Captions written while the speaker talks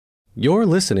You're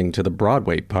listening to the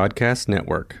Broadway Podcast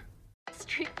Network.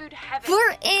 Street food heaven.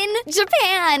 We're in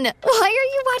Japan. Why are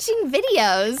you watching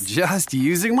videos? Just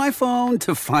using my phone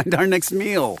to find our next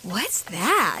meal. What's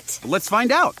that? Let's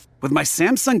find out. With my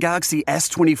Samsung Galaxy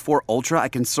S24 Ultra, I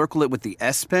can circle it with the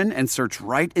S Pen and search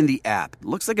right in the app.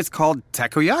 Looks like it's called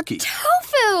takoyaki.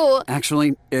 Tofu!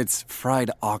 Actually, it's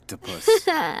fried octopus.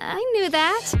 I knew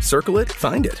that. Circle it,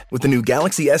 find it with the new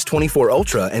Galaxy S24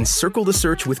 Ultra and Circle the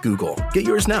Search with Google. Get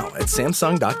yours now at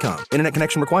Samsung.com. Internet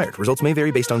connection required. Results may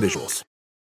vary based on visuals.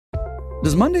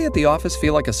 Does Monday at the office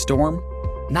feel like a storm?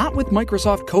 Not with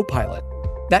Microsoft Copilot.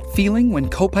 That feeling when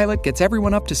Copilot gets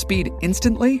everyone up to speed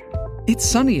instantly? It's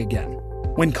sunny again.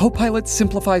 When Copilot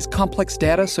simplifies complex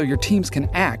data so your teams can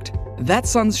act, that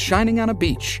sun's shining on a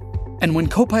beach. And when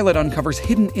Copilot uncovers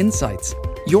hidden insights,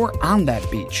 you're on that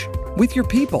beach with your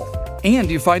people,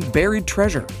 and you find buried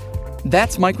treasure.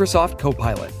 That's Microsoft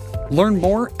Copilot. Learn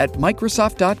more at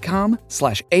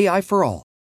Microsoft.com/AI for all.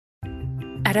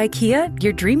 At IKEA,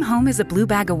 your dream home is a blue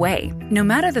bag away. No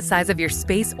matter the size of your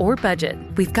space or budget,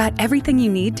 we've got everything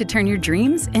you need to turn your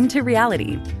dreams into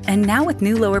reality. And now with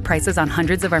new lower prices on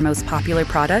hundreds of our most popular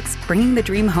products, bringing the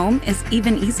dream home is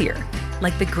even easier.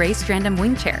 Like the gray Strandom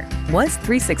wing chair was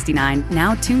 $369,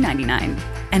 now $299.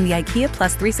 And the IKEA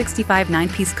Plus 365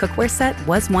 9-piece cookware set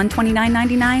was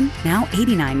 $129.99, now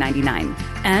 $89.99.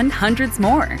 And hundreds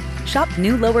more. Shop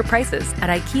new lower prices at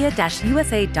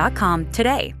IKEA-USA.com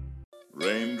today.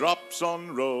 Raindrops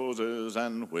on roses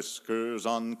and whiskers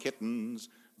on kittens,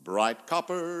 bright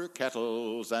copper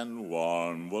kettles and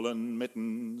warm woolen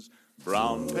mittens,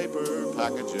 brown paper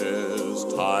packages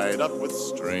tied up with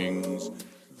strings.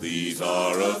 These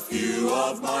are a few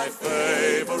of my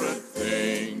favorite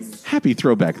things. Happy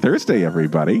Throwback Thursday,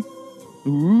 everybody.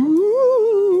 Ooh.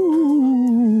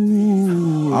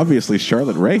 Obviously,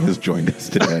 Charlotte Rae has joined us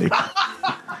today.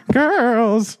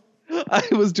 Girls. I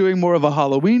was doing more of a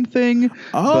Halloween thing.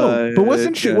 Oh, but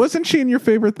wasn't she in your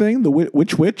favorite thing? The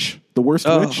witch? The worst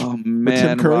witch? Oh,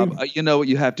 man, Rob, you know what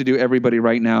you have to do, everybody,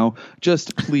 right now?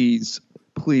 Just please,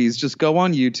 just go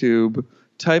on YouTube,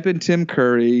 type in Tim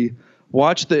Curry,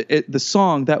 watch the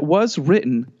song that was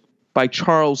written by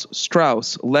Charles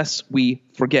Strauss, Lest We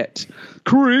Forget.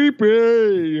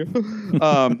 Creepy.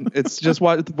 It's just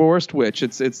the worst witch.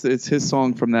 It's his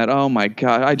song from that. Oh my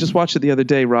God. I just watched it the other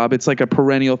day, Rob. It's like a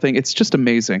perennial thing. It's just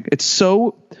amazing. It's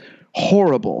so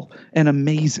horrible and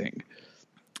amazing.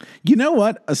 You know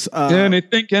what?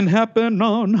 Anything can happen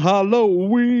on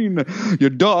Halloween.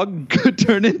 Your dog could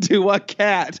turn into a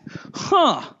cat.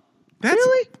 Huh.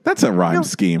 Really? That's a rhyme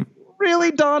scheme.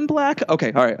 Really, Don Black?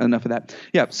 Okay, all right, enough of that.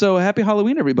 Yeah, so happy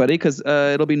Halloween, everybody, because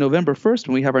it'll be November 1st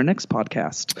when we have our next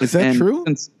podcast. Is that true?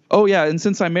 And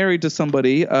since I'm married to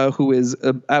somebody who is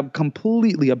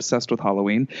completely obsessed with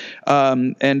Halloween,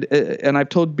 and I've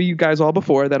told you guys all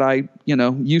before that I,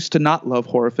 used to not love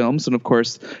horror films, and of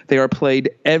course they are played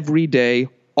every day,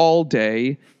 all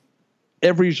day,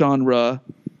 every genre,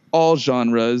 all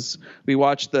genres. We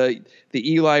watch the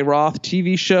Eli Roth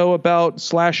TV show about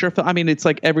slasher film. I mean, it's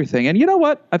like everything. And you know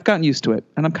what? I've gotten used to it,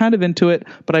 and I'm kind of into it.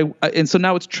 But and so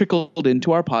now it's trickled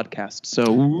into our podcast. So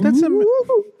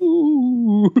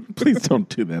please don't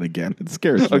do that again. It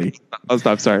scares me. Okay, I'll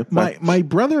stop. Sorry. My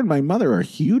brother and my mother are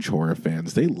huge horror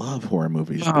fans. They love horror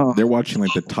movies. Oh. They're watching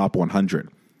like the top 100.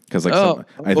 Because wow.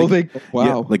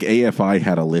 Like AFI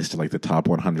had a list of like the top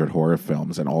 100 horror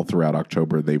films, and all throughout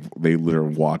October they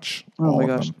literally watch all of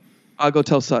them. I'll go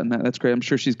tell Sutton that. That's great. I'm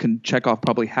sure she can check off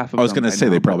probably half of them. I was going to say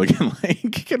they probably can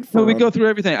confirm. Well, we go through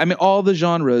everything. I mean, all the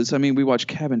genres. I mean, we watch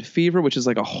Cabin Fever, which is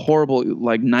like a horrible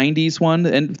like 90s one.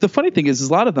 And the funny thing is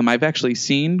a lot of them I've actually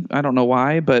seen. I don't know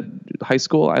why, but high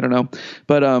school, I don't know.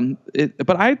 But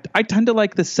I tend to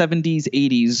like the 70s,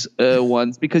 80s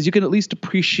ones because you can at least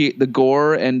appreciate the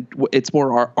gore and it's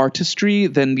more artistry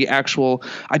than the actual.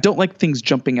 I don't like things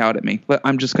jumping out at me. But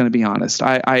I'm just going to be honest.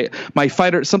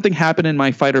 Something happened in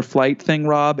my fight or flight thing,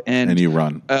 Rob, and you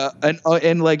run,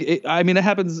 and like it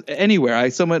happens anywhere.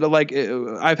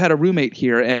 I've had a roommate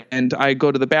here, and I go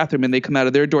to the bathroom, and they come out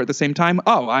of their door at the same time.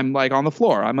 Oh, I'm like on the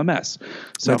floor. I'm a mess.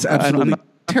 So that's absolutely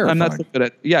terrifying. I'm not so good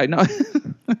at. Yeah, no.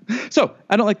 So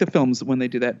I don't like the films when they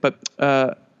do that. But what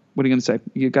are you going to say?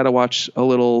 You got to watch a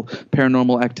little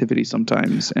Paranormal Activity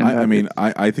sometimes. And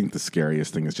I think the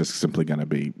scariest thing is just simply going to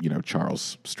be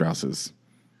Charles Strauss's.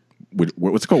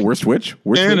 What's it called? Worst witch?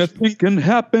 Anything can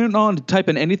happen on. Type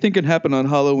in anything can happen on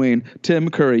Halloween. Tim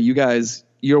Curry, you guys,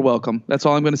 you're welcome. That's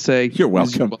all I'm going to say. You're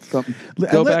welcome.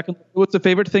 Go back and look what's a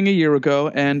favorite thing a year ago,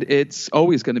 and it's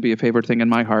always going to be a favorite thing in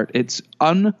my heart. It's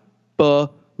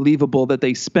unbelievable. unbelievable that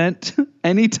they spent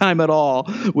any time at all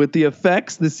with the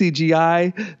effects, the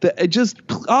CGI.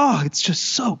 It's just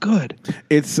so good.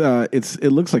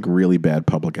 It looks like really bad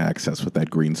public access with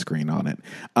that green screen on it.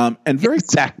 And very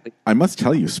exactly. I must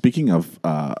tell you, speaking of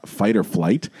fight or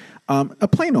flight, a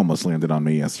plane almost landed on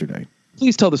me yesterday.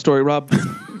 Please tell the story, Rob.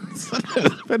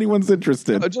 If anyone's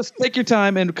interested, just take your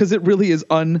time, and because it really is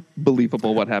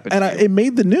unbelievable what happened. And it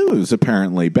made the news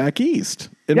apparently back east.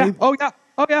 Oh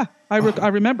yeah. I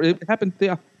remember it happened.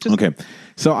 Yeah. Okay.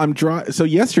 So So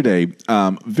yesterday,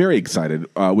 very excited.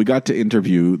 We got to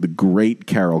interview the great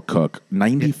Carol Cook,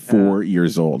 94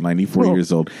 years old. 94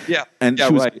 years old. Yeah. And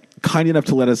she was kind enough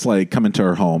to let us come into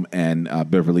her home and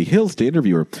Beverly Hills to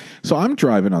interview her. So I'm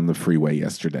driving on the freeway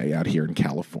yesterday out here in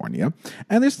California,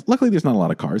 and luckily there's not a lot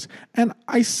of cars. And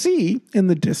I see in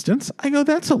the distance, I go,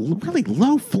 that's a really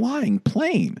low flying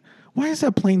plane. Why is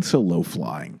that plane so low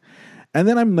flying? And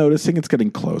then I'm noticing it's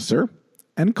getting closer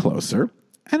and closer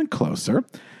and closer.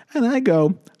 And I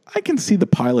go, I can see the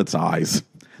pilot's eyes.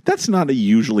 That's not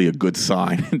usually a good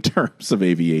sign in terms of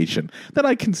aviation, that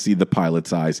I can see the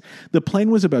pilot's eyes. The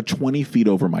plane was about 20 feet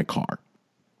over my car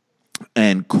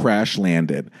and crash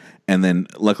landed. And then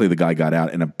luckily the guy got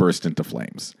out and it burst into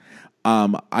flames.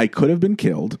 I could have been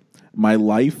killed. My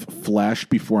life flashed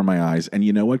before my eyes. And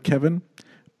you know what, Kevin?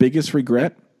 Biggest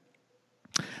regret?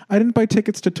 I didn't buy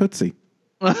tickets to Tootsie.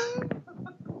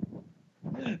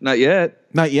 Not yet.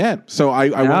 So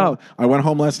I went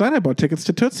home last night. I bought tickets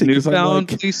to Tootsie.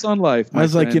 Newfound lease on life. I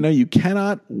was like, you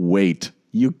cannot wait.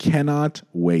 You cannot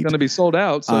wait. It's going to be sold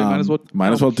out, so you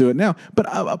might as well do it now. But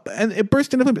and it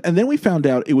burst into flames. And then we found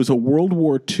out it was a World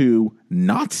War II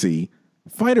Nazi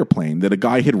fighter plane that a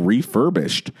guy had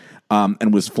refurbished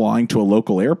and was flying to a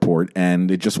local airport,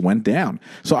 and it just went down.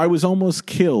 So I was almost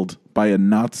killed by a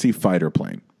Nazi fighter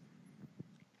plane.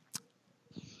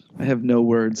 I have no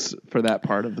words for that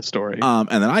part of the story. And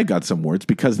then I got some words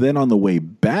because then on the way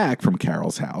back from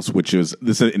Carol's house,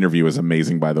 this interview is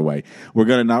amazing, by the way. We're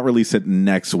going to not release it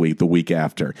next week, the week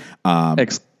after.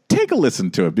 Take a listen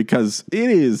to it because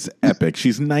it is epic.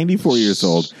 She's 94 years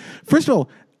old. First of all,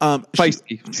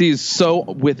 feisty. She's so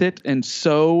with it and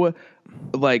so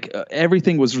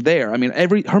everything was there. I mean,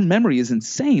 her memory is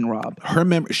insane, Rob.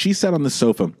 She sat on the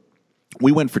sofa.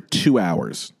 We went for 2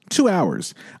 hours. 2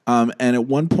 hours. And at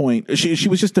one point, she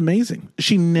was just amazing.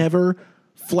 She never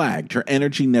flagged. Her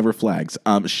energy never flags.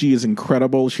 She is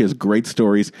incredible. She has great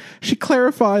stories. She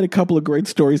clarified a couple of great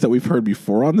stories that we've heard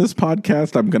before on this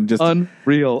podcast. I'm going to just...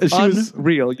 Unreal. You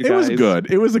guys. It was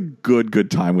good. It was a good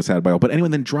time was had by all. But anyway,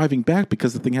 then driving back,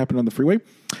 because the thing happened on the freeway,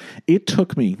 it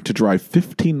took me to drive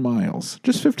 15 miles.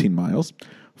 Just 15 miles.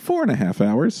 4.5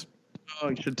 hours. Oh,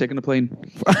 you should have taken a plane.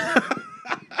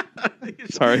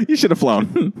 Sorry. You should have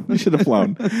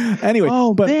flown. Anyway.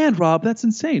 Oh, man, Rob, that's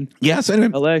insane. Yes. Anyway,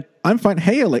 LA. I'm fine.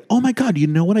 Hey, LA. Oh, my God. You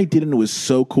know what I did? And it was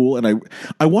so cool. And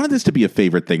I wanted this to be a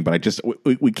favorite thing, but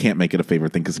we can't make it a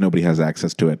favorite thing because nobody has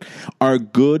access to it. Our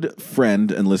good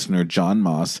friend and listener, John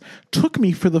Moss, took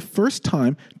me for the first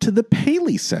time to the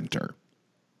Paley Center.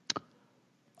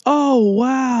 Oh,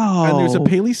 wow. And there's a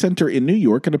Paley Center in New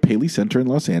York and a Paley Center in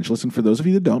Los Angeles. And for those of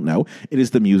you that don't know, it is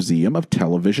the Museum of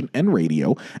Television and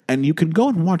Radio. And you can go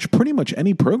and watch pretty much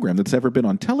any program that's ever been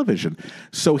on television.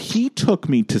 So he took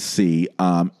me to see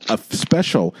a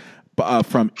special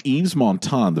from Yves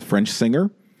Montand, the French singer,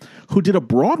 who did a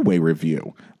Broadway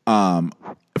review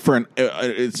for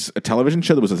it's a television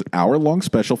show that was an hour-long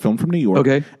special filmed from New York.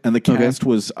 Okay. And the cast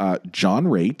was John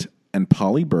Raitt and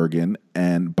Polly Bergen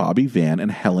and Bobby Van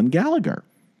and Helen Gallagher.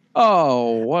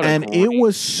 Oh, what it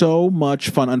was so much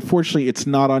fun. Unfortunately, it's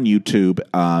not on YouTube.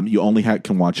 You only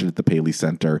can watch it at the Paley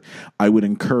Center. I would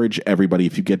encourage everybody,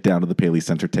 if you get down to the Paley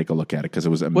Center, take a look at it because it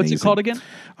was amazing. What's it called again?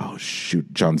 Oh,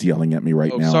 shoot. John's yelling at me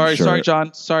right now. Sorry,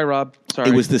 John. Sorry, Rob. Sorry.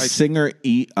 It was the singer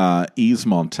Yves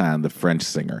Montand, the French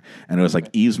singer. And it was like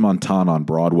Yves Montand on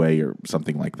Broadway or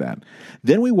something like that.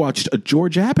 Then we watched a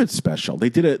George Abbott special. They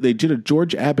did a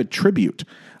George Abbott tribute.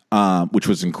 Which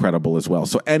was incredible as well.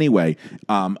 So anyway,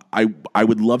 I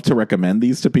would love to recommend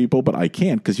these to people, but I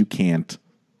can't because you can't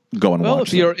go and watch them. Well,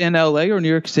 if you're in LA or New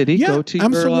York City, go to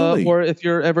absolutely. or if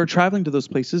you're ever traveling to those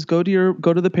places, go to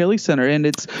the Paley Center, and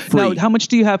it's free. Now, how much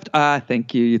do you have?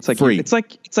 Thank you. It's like free. It's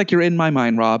like you're in my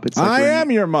mind, Rob. It's like I am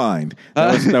your mind.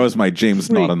 That was my James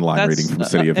Naughton line reading from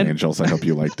City of Angels. I hope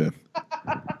you liked it.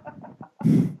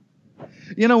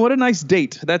 You know, what a nice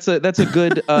date. That's a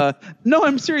good no,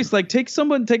 I'm serious. Like take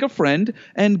a friend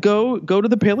and go to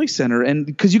the Paley Center, and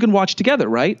because you can watch together,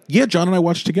 right? Yeah, John and I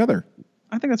watched together.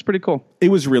 I think that's pretty cool. It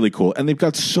was really cool. And they've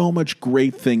got so many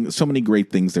great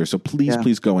things there. So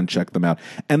please go and check them out.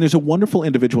 And there's a wonderful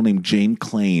individual named Jane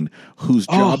Klein whose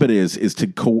job it is to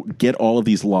get all of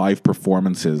these live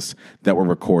performances that were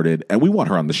recorded. And we want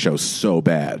her on the show so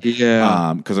bad.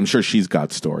 Yeah. Because I'm sure she's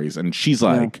got stories. And she's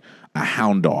like a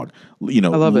hound dog,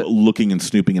 looking and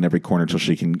snooping in every corner until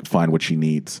she can find what she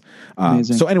needs.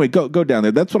 So anyway, go down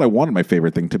there. That's what I wanted my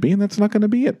favorite thing to be, and that's not going to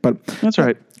be it. But that's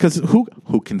right. Because who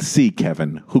can see,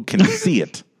 Kevin? Who can see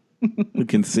it? Who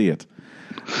can see it?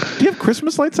 Do you have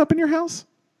Christmas lights up in your house?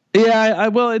 Yeah,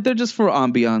 well, they're just for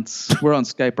ambiance. We're on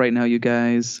Skype right now, you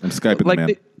guys. I'm Skyping the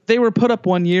man. They were put up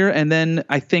 1 year, and then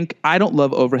I don't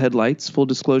love overhead lights. Full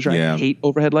disclosure, I hate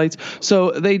overhead lights.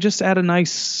 So they just add a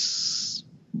nice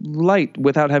light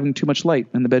without having too much light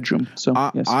in the bedroom. So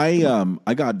yes. I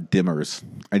got dimmers.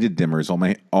 I did dimmers.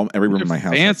 Every room in my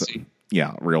house. Fancy.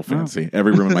 Real fancy.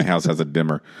 Every room in my house has a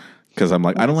dimmer because I'm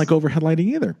like, I don't like overhead lighting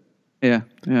either. Yeah.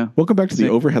 Welcome back to the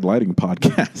Overhead Lighting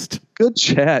Podcast. Good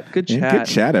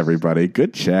chat, everybody.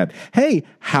 Good chat. Hey,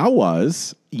 how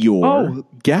was your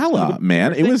gala,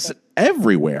 man? It was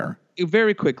everywhere.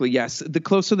 Very quickly, yes. The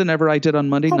Closer Than Ever I did on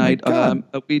Monday night.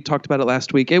 We talked about it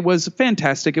last week. It was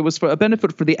fantastic. It was for a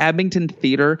benefit for the Abington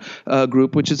Theater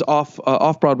group, which is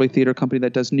off-Broadway theater company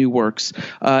that does new works.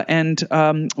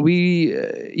 We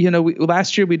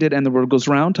last year we did And the World Goes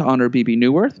Round to honor B.B.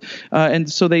 Newworth.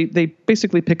 And so they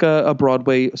basically pick a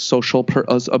Broadway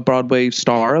a Broadway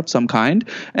star of some kind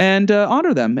and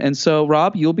honor them. And so,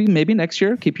 Rob, you'll be maybe next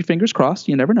year. Keep your fingers crossed.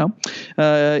 You never know.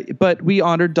 But we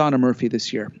honored Donna Murphy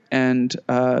this year. And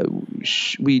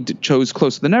we chose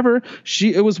Closer Than Ever.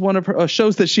 It was one of her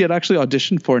shows that she had actually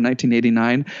auditioned for in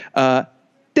 1989.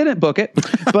 Didn't book it,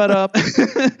 but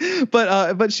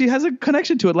but she has a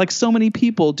connection to it, like so many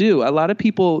people do. A lot of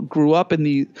people grew up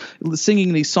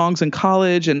singing these songs in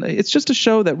college, and it's just a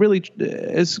show that really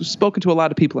has spoken to a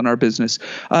lot of people in our business.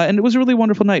 And it was a really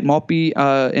wonderful night. Maltby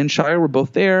and Shire were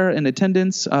both there in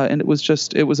attendance, and it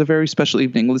was a very special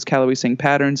evening. Liz Calloway sang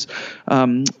Patterns.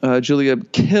 Julia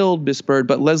killed Miss Bird,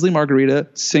 but Leslie Margarita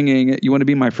singing "You Want to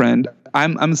Be My Friend."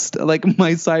 Like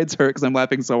my sides hurt because I'm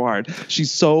laughing so hard.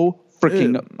 She's so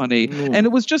freaking funny. And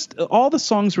it was just all the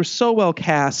songs were so well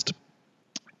cast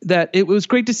that it was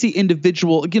great to see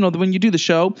individual, when you do the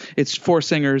show, it's 4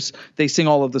 singers, they sing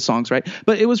all of the songs, right?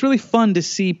 But it was really fun to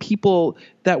see people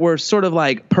that were sort of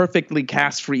like perfectly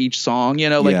cast for each song,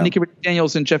 Nicky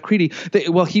Daniels and Jeff Creedy.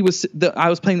 I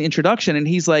was playing the introduction and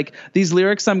he's like, these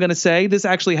lyrics I'm going to say, this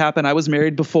actually happened. I was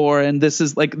married before. And this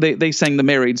is like, they sang the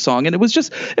married song. And it was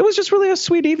just really a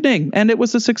sweet evening and it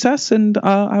was a success. And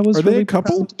I was really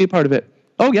proud to be a part of it.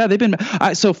 Oh yeah, they've been.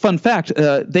 So fun fact,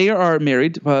 they are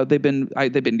married. They've been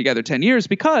together 10 years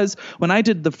because when I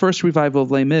did the first revival of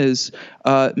Les Mis,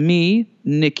 me,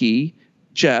 Nikki,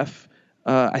 Jeff,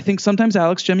 I think sometimes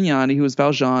Alex Gemignani, who was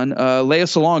Valjean, Lea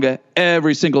Salonga,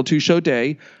 every single 2-show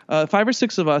day, 5 or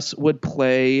 6 of us would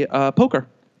play poker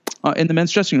in the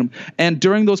men's dressing room. And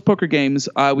during those poker games,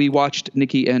 we watched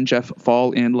Nikki and Jeff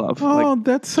fall in love. Oh,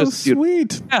 that's so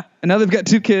sweet. Yeah, and now they've got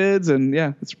 2 kids, and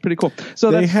yeah, it's pretty cool. So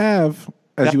they have.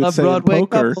 As you would say Broadway in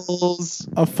poker, couples.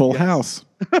 A full house.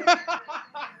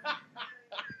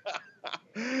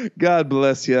 God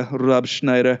bless you, Rob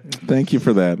Schneider. Thank you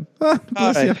for that.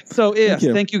 Bless you. So, yes,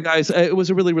 thank you guys. It was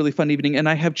a really, really fun evening, and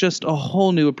I have just a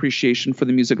whole new appreciation for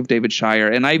the music of David Shire.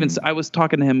 And I was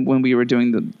talking to him when we were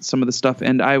doing some of the stuff,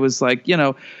 and I was like,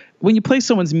 when you play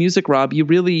someone's music, Rob, you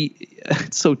really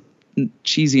it's so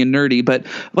cheesy and nerdy, but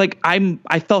like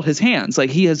I felt his hands. Like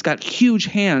he has got huge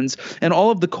hands, and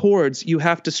all of the chords you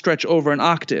have to stretch over an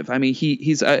octave. I mean,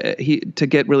 he's to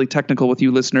get really technical with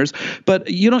you listeners, but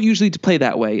you don't usually play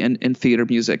that way in theater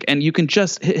music. And you can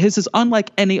his is unlike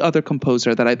any other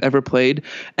composer that I've ever played.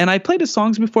 And I played his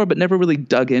songs before, but never really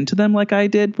dug into them like I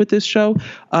did with this show.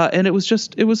 And it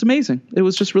was amazing. It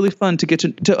was just really fun to get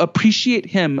to appreciate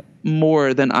him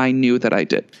more than I knew that I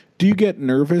did. Do you get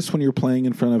nervous when you're playing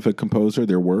in front of a composer,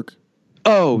 their work?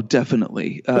 Oh,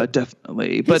 definitely.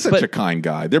 Definitely. He's such a kind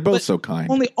guy. They're both so kind.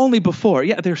 Only before.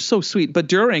 Yeah, they're so sweet. But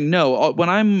during, no. When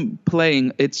I'm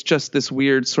playing, it's just this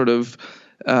weird sort of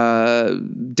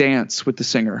dance with the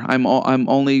singer. I'm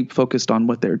only focused on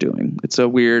what they're doing. It's a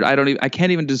weird, I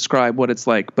can't even describe what it's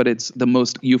like, but it's the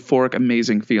most euphoric,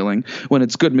 amazing feeling when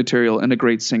it's good material and a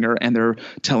great singer and they're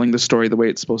telling the story the way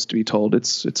it's supposed to be told.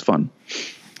 It's fun.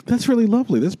 That's really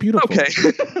lovely. That's beautiful. Okay.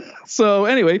 So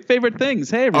anyway, favorite things.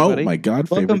 Hey, everybody. Oh, my God.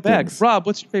 Welcome back. Things. Rob,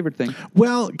 what's your favorite thing?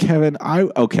 Well, Kevin,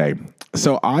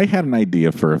 so I had an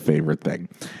idea for a favorite thing,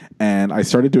 and I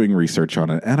started doing research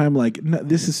on it, and I'm like, no,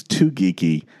 this is too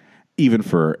geeky, even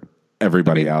for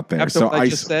everybody out there. After So what I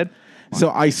just said? So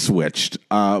I switched,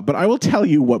 but I will tell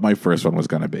you what my first one was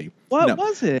going to be. What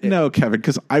was it? No, Kevin,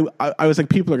 because I was like,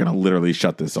 people are going to literally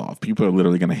shut this off. People are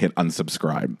literally going to hit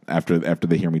unsubscribe after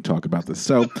they hear me talk about this.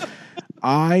 So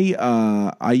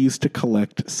I used to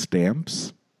collect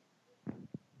stamps.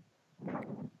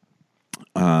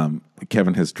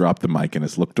 Kevin has dropped the mic and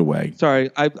has looked away.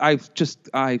 Sorry, I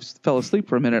fell asleep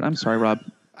for a minute. I'm sorry, Rob.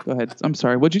 Go ahead. I'm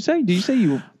sorry. What'd you say? Did you say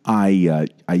you? I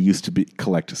used to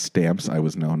collect stamps. I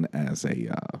was known as a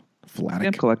philatic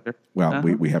stamp collector. Well,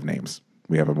 we have names.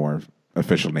 We have a more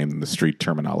official name than the street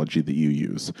terminology that you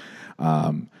use.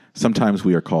 Sometimes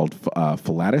we are called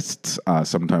philatists.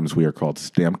 Sometimes we are called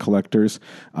stamp collectors.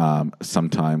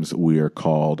 Sometimes we are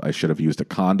called. I should have used a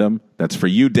condom. That's for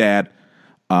you, Dad.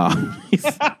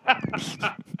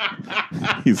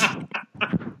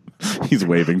 He's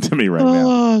waving to me right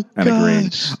now and agreeing.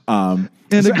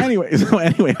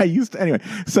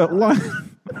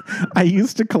 I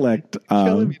used to collect.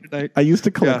 I used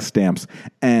to collect stamps,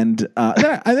 and I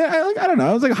don't know.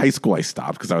 I was like high school. I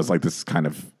stopped because I was like, this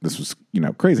was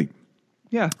crazy.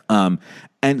 Yeah. But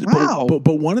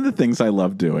one of the things I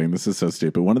love doing, this is so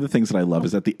stupid. One of the things that I love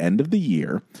is at the end of the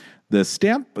year,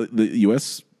 the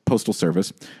U.S. Postal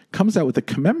Service comes out with a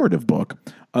commemorative book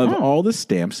of all the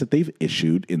stamps that they've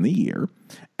issued in the year,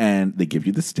 and they give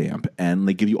you the stamp, and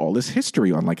they give you all this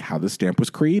history on like how the stamp was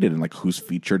created and like who's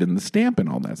featured in the stamp and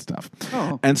all that stuff.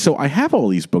 And so I have all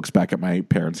these books back at my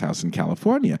parents' house in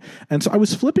California, and so I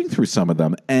was flipping through some of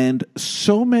them, and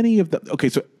so many of them. Okay,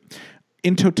 so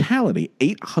in totality,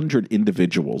 800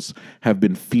 individuals have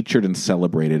been featured and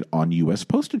celebrated on U.S.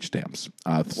 postage stamps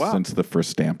since the first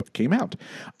stamp came out.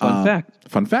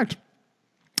 Fun fact.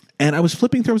 And I was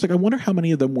flipping through. I was like, I wonder how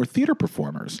many of them were theater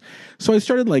performers. So I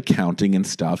started like counting and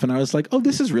stuff, and I was like, oh,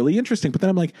 this is really interesting. But then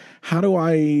I'm like, how do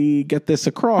I get this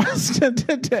across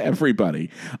to everybody?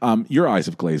 Your eyes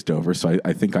have glazed over, so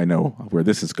I think I know where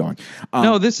this is going.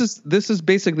 No, this is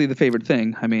basically the favorite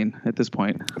thing. I mean, at this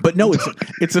point. But no,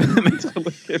 it's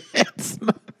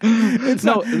not.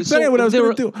 So anyway, what I was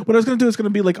going to do is going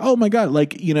to be like, oh my God,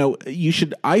 like, you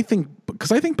should. I think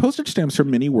postage stamps are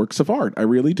mini works of art. I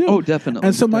really do. Oh, definitely.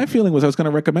 And so my feeling was I was going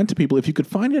to recommend to people, if you could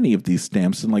find any of these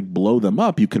stamps and like blow them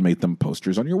up, you could make them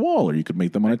posters on your wall, or you could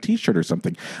make them on a T-shirt or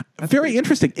something. Very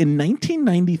interesting. In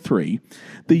 1993,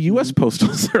 the U.S.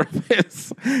 Postal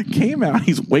Service came out.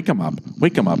 Wake him up.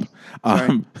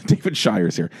 David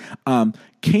Shire's here.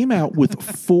 Came out with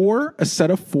a set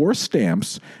of 4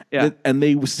 stamps, and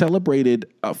they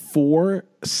celebrated 4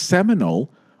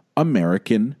 seminal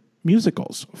American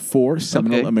musicals. 4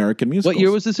 seminal American musicals. What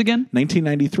year was this again?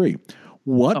 1993.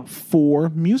 What 4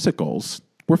 musicals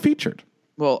were featured?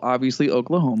 Well, obviously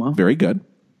Oklahoma. Very good.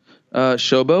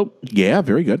 Showboat. Yeah,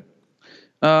 very good.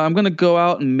 I'm going to go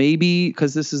out and maybe,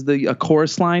 because this is a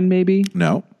chorus line, maybe.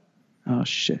 No. Oh,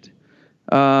 shit.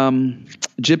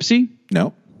 Gypsy.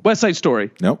 No. West Side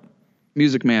Story. No.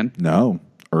 Music Man. No.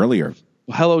 Earlier.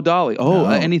 Hello, Dolly. Oh,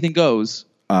 no. Anything Goes.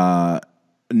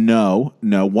 No.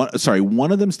 One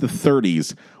of them's the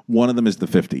 30s. One of them is the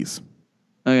 50s.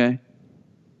 Okay.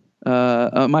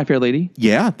 My Fair Lady.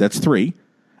 Yeah, that's 3.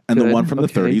 And good. The one from the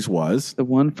 30s was? The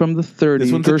one from the 30s.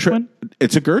 This one's Gershwin?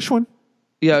 It's a Gershwin.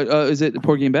 Yeah. Is it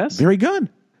Porgy and Bess? Very good.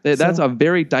 That's a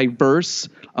very diverse,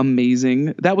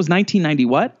 amazing. That was 1990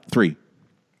 what? 3.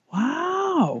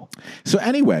 Wow. So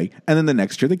anyway, and then the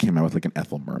next year they came out with like an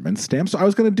Ethel Merman stamp. So I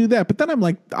was going to do that, but then I'm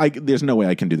like, there's no way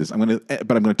I can do this. I'm going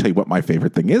to tell you what my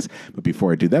favorite thing is. But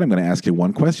before I do that, I'm going to ask you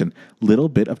one question. Little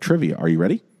bit of trivia. Are you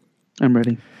ready? I'm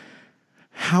ready.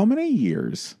 How many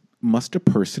years must a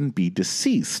person be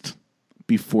deceased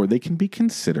before they can be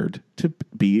considered to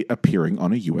be appearing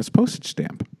on a U.S. postage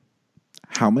stamp?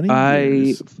 How many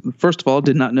years? I, first of all,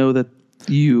 did not know that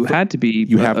you had to be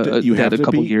dead a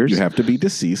couple years. You have to be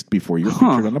deceased before you're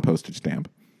featured on a postage stamp.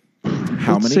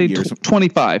 How many years?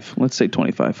 25. Let's say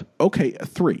 25. Okay,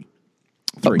 3.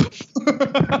 So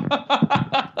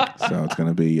it's going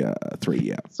to be 3,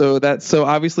 yeah. So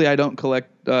obviously I don't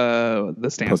collect the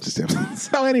stamps. Postage stamps.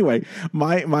 So anyway,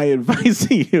 my advice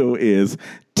to you is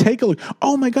take a look.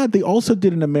 Oh my God, they also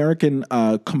did an American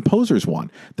composers one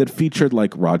that featured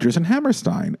like Rodgers and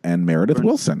Hammerstein and Meredith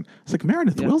Willson. It's like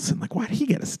Meredith Willson. Like, why did he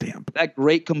get a stamp? That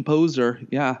great composer.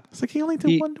 Yeah. It's like he only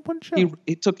did one show.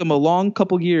 It took them a long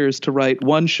couple years to write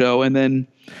one show, and then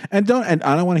I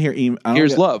don't want to hear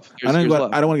Here's Love. I don't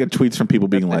want to get tweets from people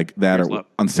being like that or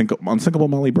on Cinco. Unsinkable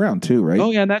Molly Brown too, right?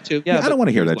 Oh yeah, that too. Yeah, I don't want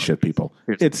to hear that shit, people.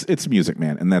 Here's It's Music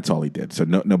Man, and that's all he did. So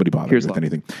nobody bothered with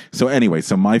anything. So anyway,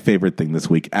 so my favorite thing this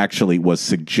week actually was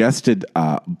suggested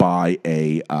by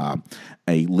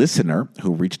a listener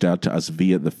who reached out to us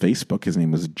via the Facebook. His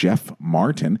name was Jeff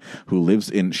Martin, who lives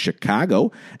in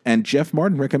Chicago. And Jeff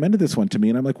Martin recommended this one to me.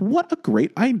 And I'm like, what a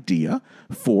great idea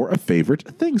for a favorite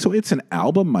thing. So it's an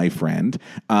album, my friend.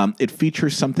 It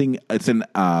features something.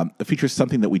 It features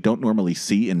something that we don't normally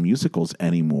see in musicals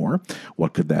anymore.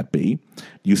 What could that be?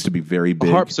 Used to be very big.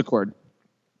 A harpsichord.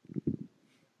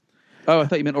 Oh, I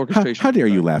thought you meant orchestration. How dare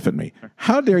you laugh at me?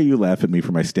 How dare you laugh at me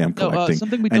for my stamp collecting?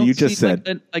 Something we don't you just see,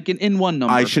 said like an in-one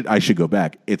number. I should go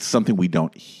back. It's something we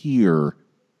don't hear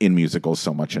in musicals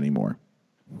so much anymore.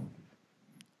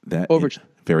 That Overture.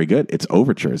 Very good. It's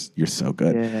overtures. You're so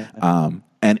good. Yeah.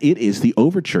 And it is the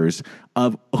overtures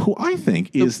of who I think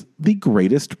is the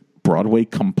greatest Broadway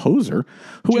composer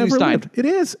who Julie ever Stein. lived. It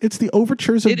is. It's the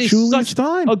overtures of It is Julie such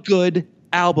Stein. a good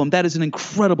album. That is an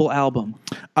incredible album.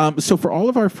 So for all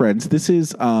of our friends, this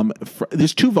is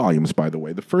there's 2 volumes, by the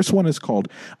way. The first one is called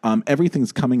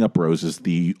Everything's Coming Up Roses,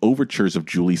 the Overtures of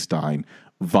Julie Stein,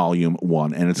 Volume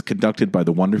 1, and it's conducted by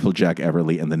the wonderful Jack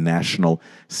Everly and the National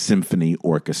Symphony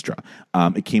Orchestra.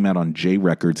 It came out on J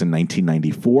Records in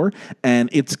 1994, and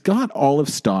it's got all of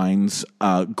Stein's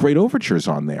great overtures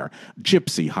on there.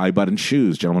 Gypsy, High Button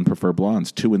Shoes, Gentlemen Prefer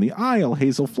Blondes, Two in the Aisle,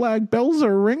 Hazel Flag, Bells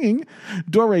Are Ringing,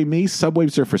 Do Re Mi,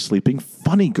 Subwaves Are for Sleeping,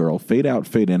 Funny Girl, Fade Out,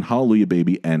 Fade In, Hallelujah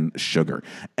Baby, and Sugar.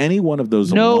 Any one of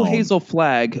those No alone, Hazel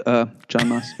Flag, John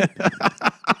Moss.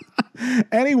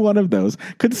 any one of those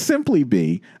could simply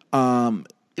be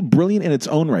brilliant in its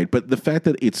own right, but the fact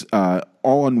that it's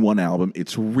all on one album,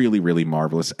 it's really, really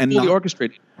marvelous and Fully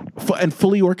orchestrated. And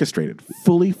fully orchestrated,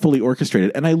 fully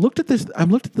orchestrated. And I looked at this. I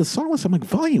looked at the song list. I'm like,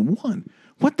 Volume 1.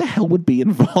 What the hell would be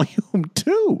in Volume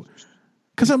 2?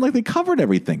 Because I'm like, they covered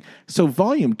everything. So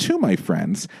Volume 2, my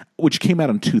friends, which came out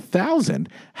in 2000,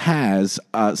 has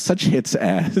such hits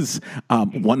as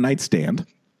One Night Stand.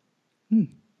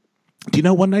 Do you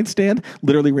know One Night Stand?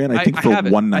 Literally ran, I think, for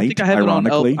one night, I think I have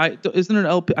ironically. It on isn't it an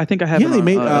LP? I think I have it on. Yeah, they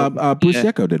made, Bruce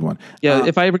Yecko did one. Yeah,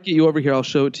 if I ever get you over here, I'll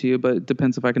show it to you, but it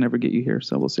depends if I can ever get you here,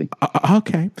 so we'll see.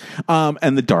 Okay.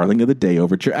 And the Darling of the Day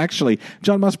Overture. Actually,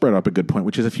 John Moss brought up a good point,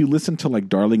 which is if you listen to like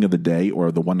Darling of the Day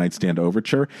or the One Night Stand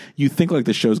Overture, you think like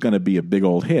the show's going to be a big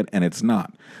old hit, and it's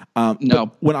not.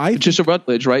 No. When Patricia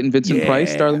Rutledge, right? And Vincent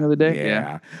Price, Darling of the Day?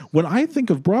 Yeah. When I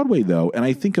think of Broadway, though, and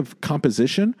I think of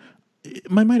composition,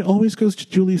 my mind always goes to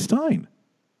Julie Stein.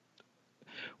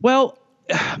 Well,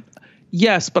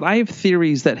 yes, but I have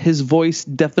theories that his voice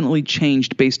definitely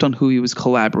changed based on who he was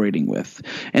collaborating with,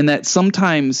 and that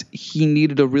sometimes he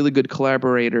needed a really good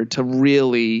collaborator to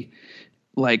really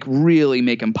make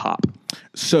him pop.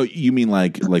 So you mean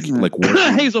like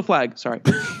Hazel Flag? Sorry,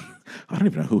 I don't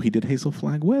even know who he did Hazel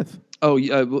Flag with. Oh,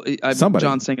 Somebody.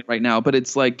 John's saying it right now, but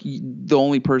it's like the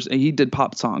only person he did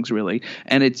pop songs really,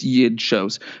 and it's Yid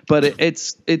shows. But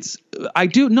it's I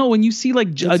do know when you see like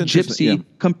a Gypsy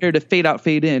compared to Fade Out,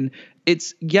 Fade In.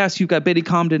 It's yes, you've got Betty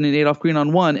Comden and Adolph Green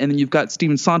on one, and then you've got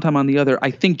Stephen Sondheim on the other.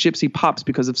 I think Gypsy pops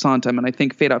because of Sondheim, and I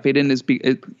think Fade Out, Fade In is.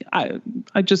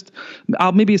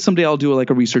 Maybe someday I'll do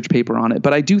like a research paper on it,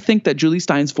 but I do think that Julie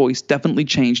Stein's voice definitely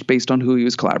changed based on who he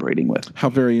was collaborating with. How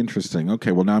very interesting.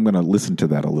 Okay, well now I'm going to listen to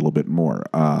that a little bit more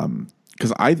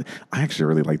because I actually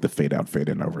really like the Fade Out, Fade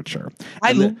In overture.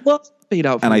 I love Fade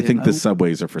Out, Fade In. And I think the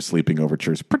Subways Are for Sleeping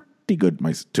overtures pretty good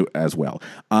as well.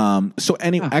 So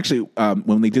anyway, actually,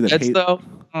 when they did that,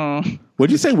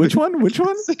 what'd you say? Which one? Which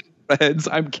one? Reds.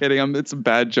 I'm kidding. It's a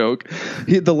bad joke.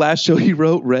 The last show he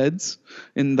wrote, Reds,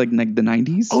 in like the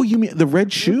 90s. Oh, you mean the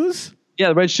Red Shoes? Yeah,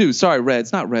 the Red Shoes. Sorry,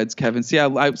 Reds, not Reds, Kevin. See,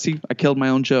 I killed my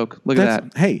own joke. Look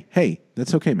at that. Hey,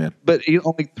 that's okay, man. But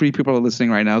only 3 people are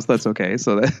listening right now, so that's okay.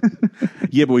 So that.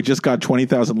 Yeah, but we just got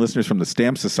 20,000 listeners from the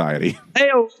Stamp Society.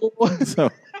 Hey-o. So.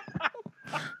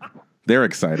 They're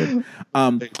excited.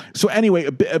 So anyway,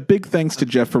 a big thanks to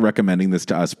Jeff for recommending this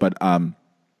to us. But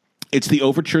it's the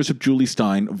Overtures of Julie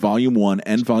Stein, Volume 1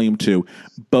 and Volume 2.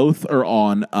 Both are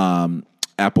on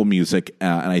Apple Music,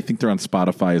 and I think they're on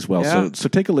Spotify as well. Yeah. So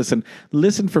take a listen.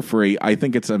 Listen for free. I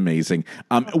think it's amazing.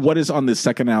 What is on this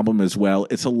second album as well,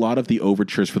 it's a lot of the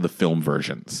overtures for the film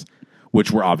versions,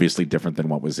 which were obviously different than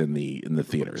what was in the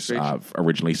theaters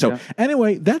originally. So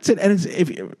anyway, that's it. And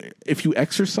if you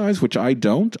exercise, which I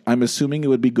don't, I'm assuming it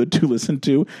would be good to listen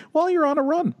to while you're on a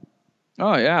run.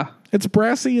 Oh, yeah. It's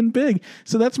brassy and big.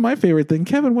 So that's my favorite thing.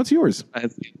 Kevin, what's yours?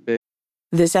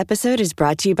 This episode is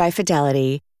brought to you by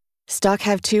Fidelity. Stock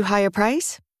have too high a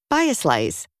price? Buy a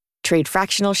slice. Trade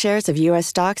fractional shares of U.S.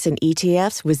 stocks and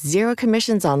ETFs with zero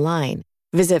commissions online.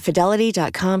 Visit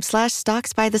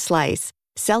fidelity.com/stocks by the slice.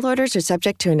 Sell orders are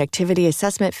subject to an activity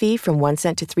assessment fee from 1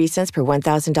 cent to 3 cents per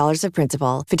 $1,000 of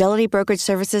principal. Fidelity Brokerage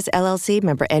Services, LLC,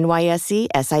 member NYSE,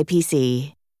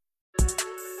 SIPC.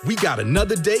 We got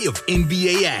another day of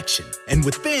NBA action. And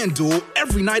with FanDuel,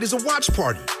 every night is a watch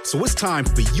party. So it's time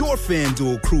for your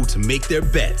FanDuel crew to make their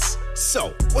bets.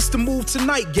 So, what's the move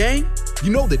tonight, gang?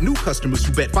 You know that new customers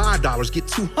who bet $5 get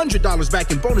 $200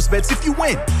 back in bonus bets if you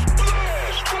win.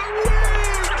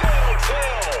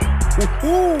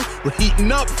 Woohoo! We're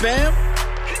heating up, fam.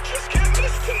 You just can't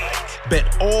miss tonight.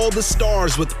 Bet all the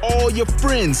stars with all your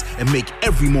friends and make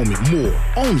every moment more.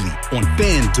 Only on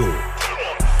FanDuel.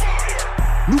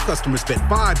 New customers bet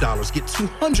 $5 get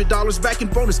 $200 back in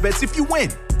bonus bets if you win.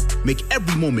 Make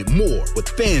every moment more with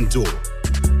FanDuel.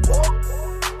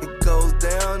 It goes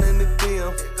down in the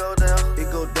DM.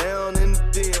 It go down in the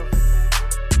DM.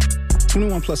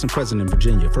 21 plus and present in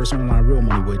Virginia. First online real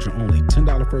money wager only.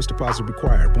 $10 first deposit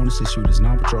required. Bonus issued is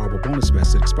non-withdrawable bonus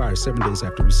vest that expires 7 days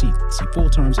after receipt. See full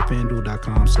terms at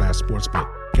FanDuel.com/sportsbook.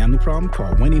 Gambling problem?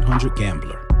 Call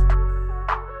 1-800-GAMBLER.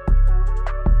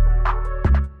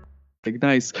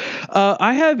 Nice.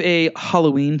 I have a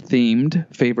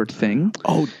Halloween-themed favorite thing.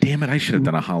 Oh, damn it. I should have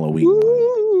done a Halloween one.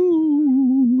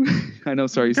 I know.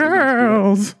 Sorry.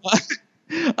 Girls.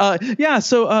 Yeah,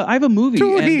 so I have a movie,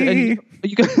 and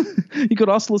you could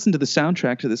also listen to the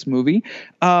soundtrack to this movie.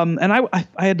 And I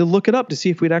had to look it up to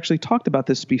see if we'd actually talked about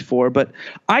this before, but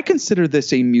I consider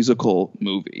this a musical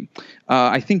movie.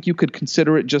 I think you could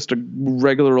consider it just a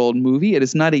regular old movie. It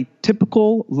is not a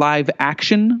typical live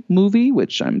action movie,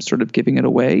 which I'm sort of giving it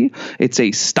away. It's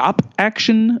a stop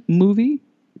action movie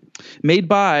made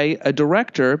by a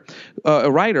director,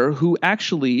 a writer who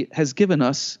actually has given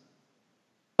us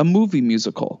a movie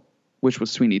musical, which was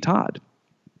Sweeney Todd.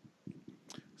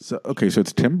 So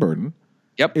it's Tim Burton.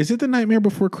 Yep. Is it The Nightmare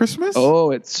Before Christmas? Oh,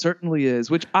 it certainly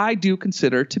is, which I do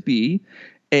consider to be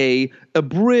a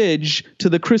bridge to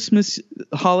the Christmas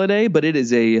holiday, but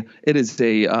it's a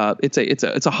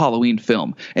Halloween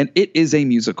film, and it is a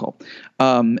musical.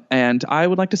 And I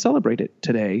would like to celebrate it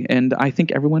today, and I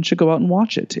think everyone should go out and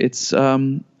watch it. It's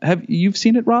have you've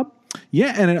seen it, Rob?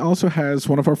 Yeah, and it also has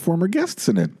one of our former guests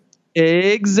in it.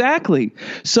 Exactly.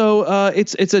 So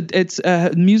it's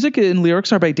music and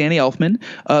lyrics are by Danny Elfman,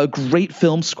 a great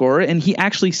film score, and he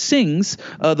actually sings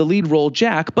the lead role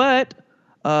Jack. But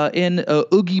in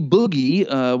Oogie Boogie,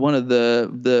 one of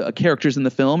the characters in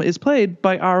the film is played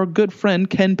by our good friend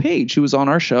Ken Page, who was on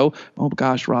our show. Oh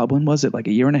gosh, Rob, when was it? Like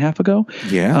a year and a half ago?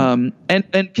 Yeah.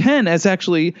 And Ken has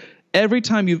actually. Every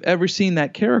time you've ever seen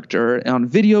that character on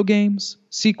video games,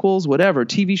 sequels, whatever,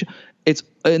 TV show, it's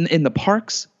in the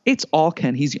parks, it's all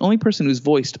Ken. He's the only person who's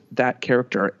voiced that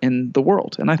character in the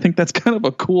world. And I think that's kind of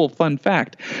a cool, fun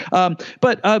fact. So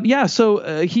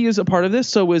he is a part of this.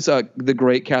 So is the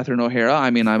great Catherine O'Hara.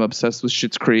 I mean, I'm obsessed with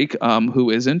Schitt's Creek.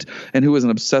 Who isn't? And who isn't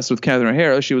obsessed with Catherine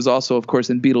O'Hara? She was also, of course,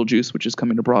 in Beetlejuice, which is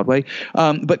coming to Broadway.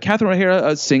 But Catherine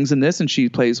O'Hara sings in this, and she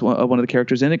plays one of the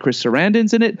characters in it. Chris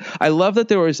Sarandon's in it. I love that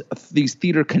there was these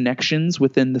theater connections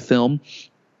within the film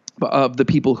of the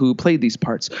people who played these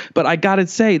parts. But I gotta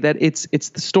say that it's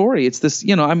the story. It's this,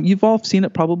 you've all seen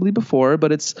it probably before, but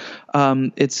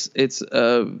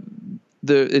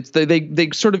they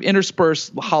sort of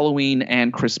intersperse Halloween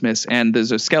and Christmas, and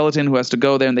there's a skeleton who has to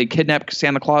go there, and they kidnap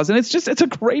Santa Claus, and it's a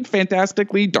great,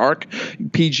 fantastically dark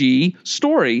PG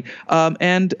story,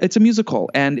 and it's a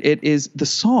musical, and the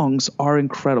songs are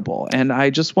incredible, and I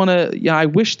just want to, I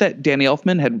wish that Danny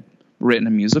Elfman had written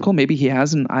a musical. Maybe he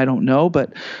hasn't, I don't know,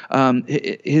 but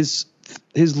he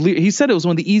said it was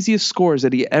one of the easiest scores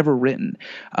that he ever written,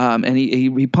 and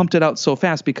he pumped it out so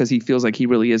fast because he feels like he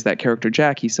really is that character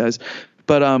Jack, he says.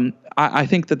 But I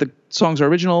think that the songs are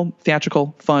original,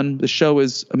 theatrical, fun. The show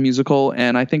is a musical,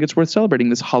 and I think it's worth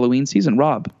celebrating this Halloween season.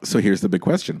 Rob? So here's the big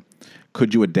question.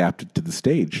 Could you adapt it to the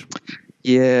stage?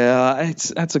 Yeah,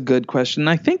 that's a good question.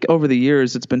 I think over the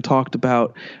years it's been talked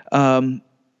about.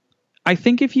 I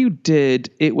think if you did,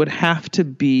 it would have to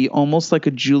be almost like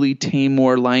a Julie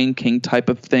Taymor Lion King type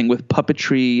of thing with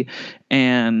puppetry,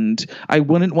 and I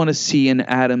wouldn't want to see an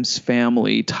Addams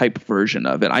Family type version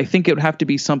of it. I think it would have to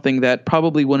be something that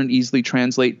probably wouldn't easily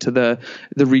translate to the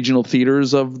regional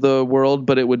theaters of the world,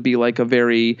 but it would be like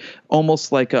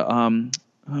almost like a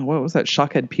what was that,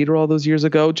 Shockhead Peter all those years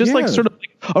ago? Just like sort of like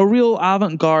a real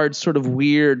avant-garde sort of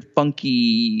weird,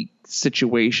 funky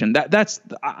situation.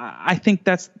 I think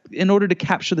that's in order to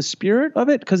capture the spirit of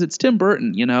it, because it's Tim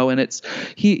Burton, and it's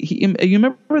you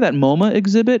remember that MoMA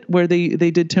exhibit where they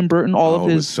did Tim Burton of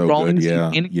his so drawings?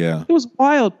 Good. Yeah. It was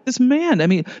wild. This man, I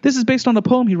mean, this is based on a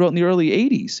poem he wrote in the early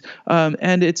 80s,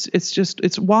 and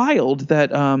it's wild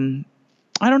that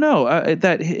I don't know,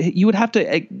 that you would have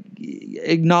to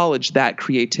acknowledge that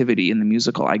creativity in the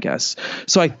musical, I guess.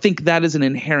 So I think that is an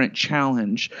inherent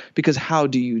challenge, because how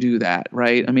do you do that,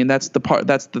 right? I mean, that's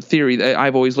the theory that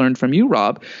I've always learned from you,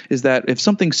 Rob, is that if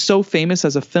something's so famous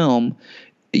as a film,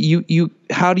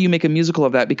 how do you make a musical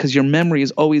of that? Because your memory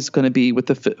is always going to be with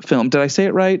the film. Did I say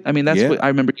it right? I mean, that's what I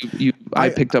remember I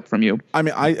picked up from you. I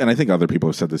mean, I think other people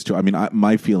have said this too. I mean,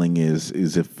 my feeling is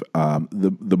if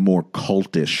the more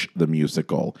cultish the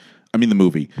musical, I mean the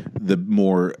movie, the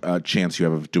more chance you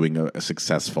have of doing a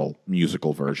successful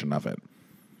musical version of it.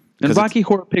 And Rocky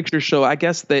Horror Picture Show, I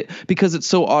guess because it's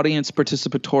so audience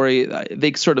participatory,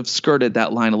 they sort of skirted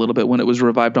that line a little bit when it was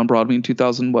revived on Broadway in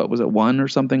 2000. What was it, 1 or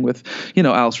something, with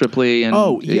Alice Ripley and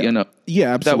absolutely.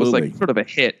 That was like sort of a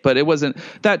hit, but it wasn't.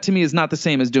 That to me is not the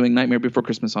same as doing Nightmare Before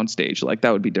Christmas on stage. Like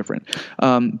that would be different.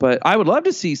 But I would love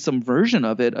to see some version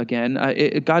of it again.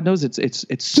 God knows it's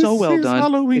so well done.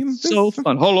 Halloween. It's so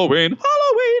fun. Halloween.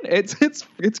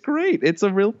 It's great. It's a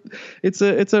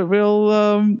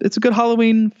good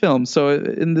Halloween film. So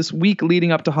in this week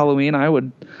leading up to Halloween, I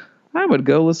would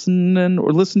go listen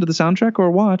to the soundtrack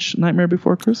or watch Nightmare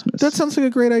Before Christmas. That sounds like a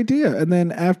great idea. And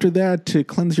then after that, to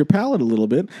cleanse your palate a little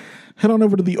bit, head on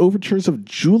over to the overtures of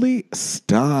Julie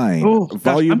Stein. Oh,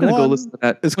 Volume 1 go listen to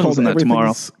that. Is called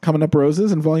Everything's Coming Up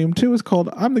Roses, and Volume 2 is called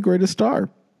I'm the Greatest Star.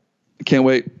 I can't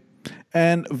wait.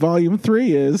 And Volume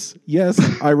 3 is Yes,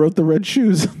 I Wrote the Red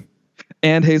Shoes.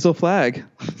 And Hazel Flag.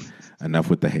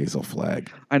 Enough with the Hazel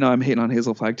Flag. I know I'm hating on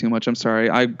Hazel Flag too much. I'm sorry.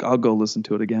 I'll go listen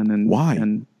to it again. And why?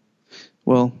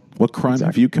 Well, what crime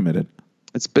have you committed?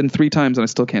 It's been 3 times and I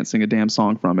still can't sing a damn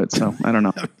song from it. So I don't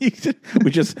know.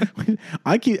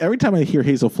 Every time I hear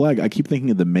Hazel Flag, I keep thinking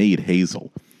of The Maid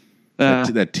Hazel,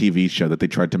 that TV show that they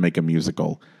tried to make a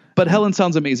musical. But Helen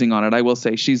sounds amazing on it. I will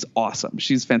say she's awesome.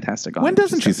 She's fantastic on it. When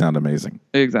doesn't she sound amazing?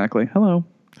 Exactly. Hello,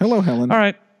 Helen. All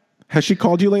right. Has she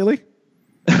called you lately?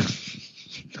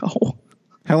 No.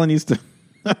 Helen used to.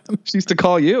 She used to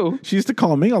call you. She used to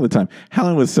call me all the time.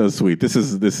 Helen was so sweet. This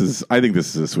is. I think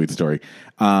this is a sweet story.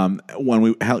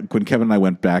 When Kevin and I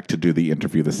went back to do the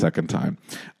interview the second time,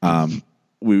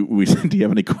 we said, "Do you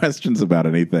have any questions about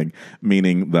anything?"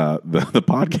 Meaning the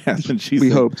podcast. And she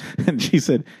hoped. And she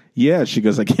said, "Yeah." She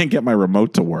goes, "I can't get my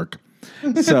remote to work."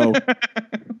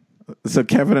 So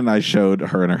Kevin and I showed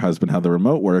her and her husband how the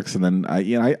remote works, and then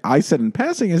I said in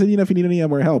passing, I said, if you need any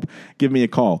more help, give me a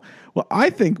call. Well, I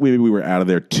think we were out of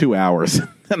there 2 hours,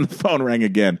 and the phone rang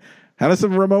again. How does the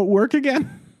remote work again?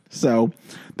 So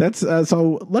that's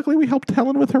so. Luckily, we helped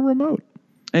Helen with her remote,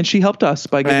 and she helped us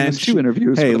by giving us 2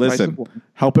 interviews. Hey, listen,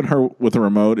 helping her with the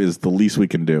remote is the least we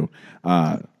can do.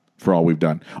 For all we've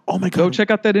done. Oh my God. Go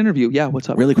check out that interview. Yeah, what's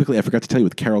up? Really quickly, I forgot to tell you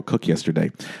with Carol Cook yesterday.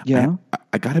 Yeah.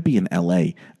 I got to be in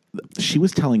LA. She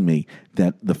was telling me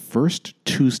that the first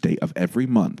Tuesday of every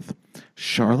month,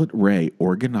 Charlotte Rae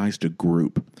organized a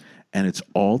group, and it's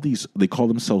all these, they call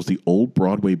themselves the Old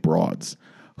Broadway Broads,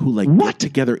 who get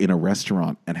together in a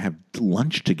restaurant and have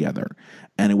lunch together.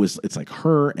 And it's like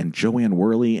her and Joanne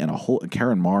Worley and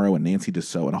Karen Morrow and Nancy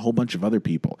Dussault and a whole bunch of other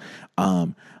people.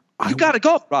 You got to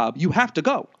go, Rob. You have to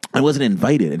go. I wasn't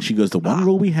invited. And she goes, the one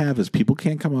rule we have is people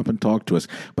can't come up and talk to us.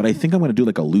 But I think I'm going to do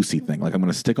like a Lucy thing. Like I'm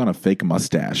going to stick on a fake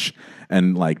mustache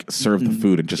and serve the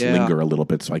food and just linger a little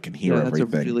bit so I can hear everything.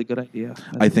 That's a really good idea.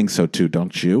 I think so too.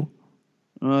 Don't you?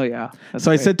 Oh yeah. So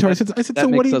I said to her, I said, so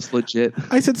what do you? Us legit.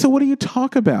 I said, so what do you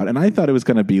talk about? And I thought it was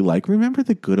going to be like, remember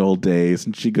the good old days?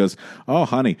 And she goes, oh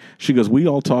honey, she goes, we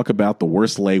all talk about the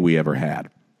worst lay we ever had.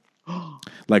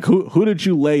 Like who did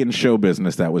you lay in show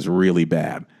business that was really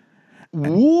bad?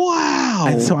 Wow.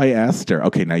 And so I asked her,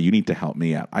 okay, now you need to help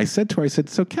me out. I said to her,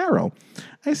 so Carol,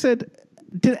 I said,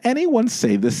 did anyone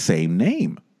say the same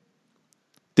name?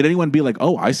 Did anyone be like,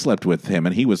 oh, I slept with him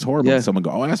and he was horrible? Yeah. And someone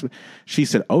go, oh, ask me. She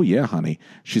said, oh yeah, honey.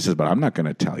 She says, but I'm not going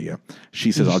to tell you.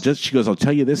 She says, I'll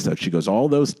tell you this though. She goes, all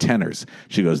those tenors,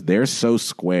 she goes, they're so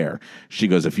square. She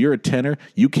goes, if you're a tenor,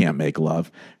 you can't make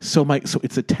love. So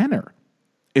it's a tenor.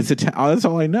 That's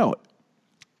all I know.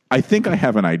 I think I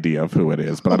have an idea of who it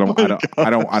is, but I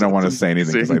don't want to say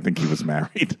anything because I think he was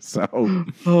married. So,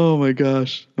 oh my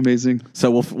gosh, amazing.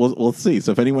 So we'll see.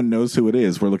 So if anyone knows who it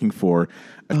is, we're looking for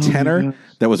a tenor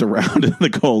that was around in the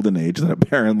golden age that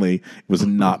apparently was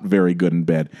not very good in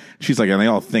bed. She's like, and they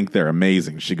all think they're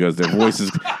amazing. She goes, their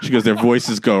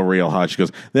voices go real hot. She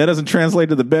goes, that doesn't translate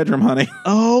to the bedroom, honey.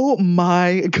 Oh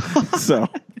my God. So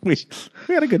we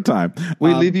had a good time.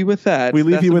 We leave you with that. We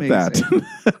leave you with that.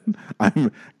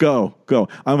 Go.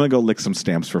 I'm going to go lick some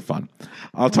stamps for fun.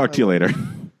 I'll talk to you later.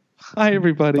 Hi,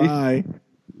 everybody. Bye.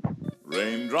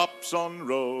 Raindrops on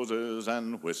roses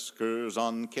and whiskers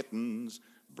on kittens,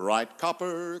 bright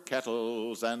copper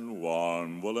kettles and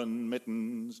warm woolen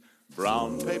mittens,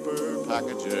 brown paper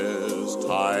packages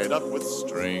tied up with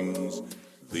strings.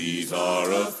 These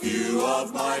are a few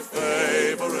of my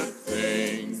favorite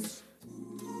things.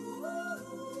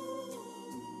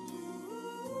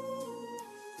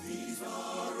 These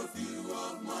are a few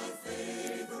of my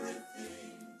favorite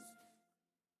things.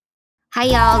 Hi,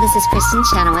 y'all. This is Kristen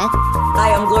Chenoweth.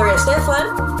 Hi, I'm Gloria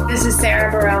Estefan. This is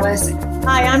Sarah Bareilles.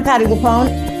 Hi, I'm Patti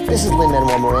LuPone. This is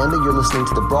Lin-Manuel Miranda. You're listening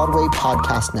to the Broadway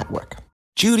Podcast Network.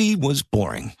 Judy was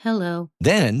boring. Hello.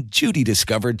 Then Judy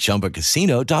discovered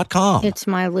ChumbaCasino.com. It's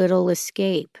my little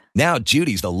escape. Now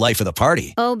Judy's the life of the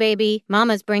party. Oh, baby,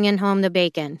 mama's bringing home the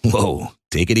bacon. Whoa,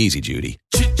 take it easy, Judy.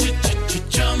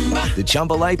 The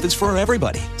Chumba life is for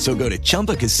everybody. So go to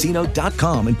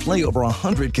ChumbaCasino.com and play over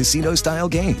 100 casino-style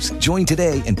games. Join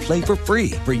today and play for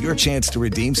free for your chance to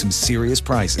redeem some serious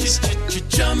prizes.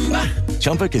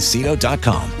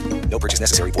 ChumbaCasino.com. No purchase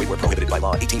necessary. Void where prohibited by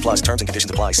law. 18+ terms and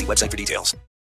conditions apply. See website for details.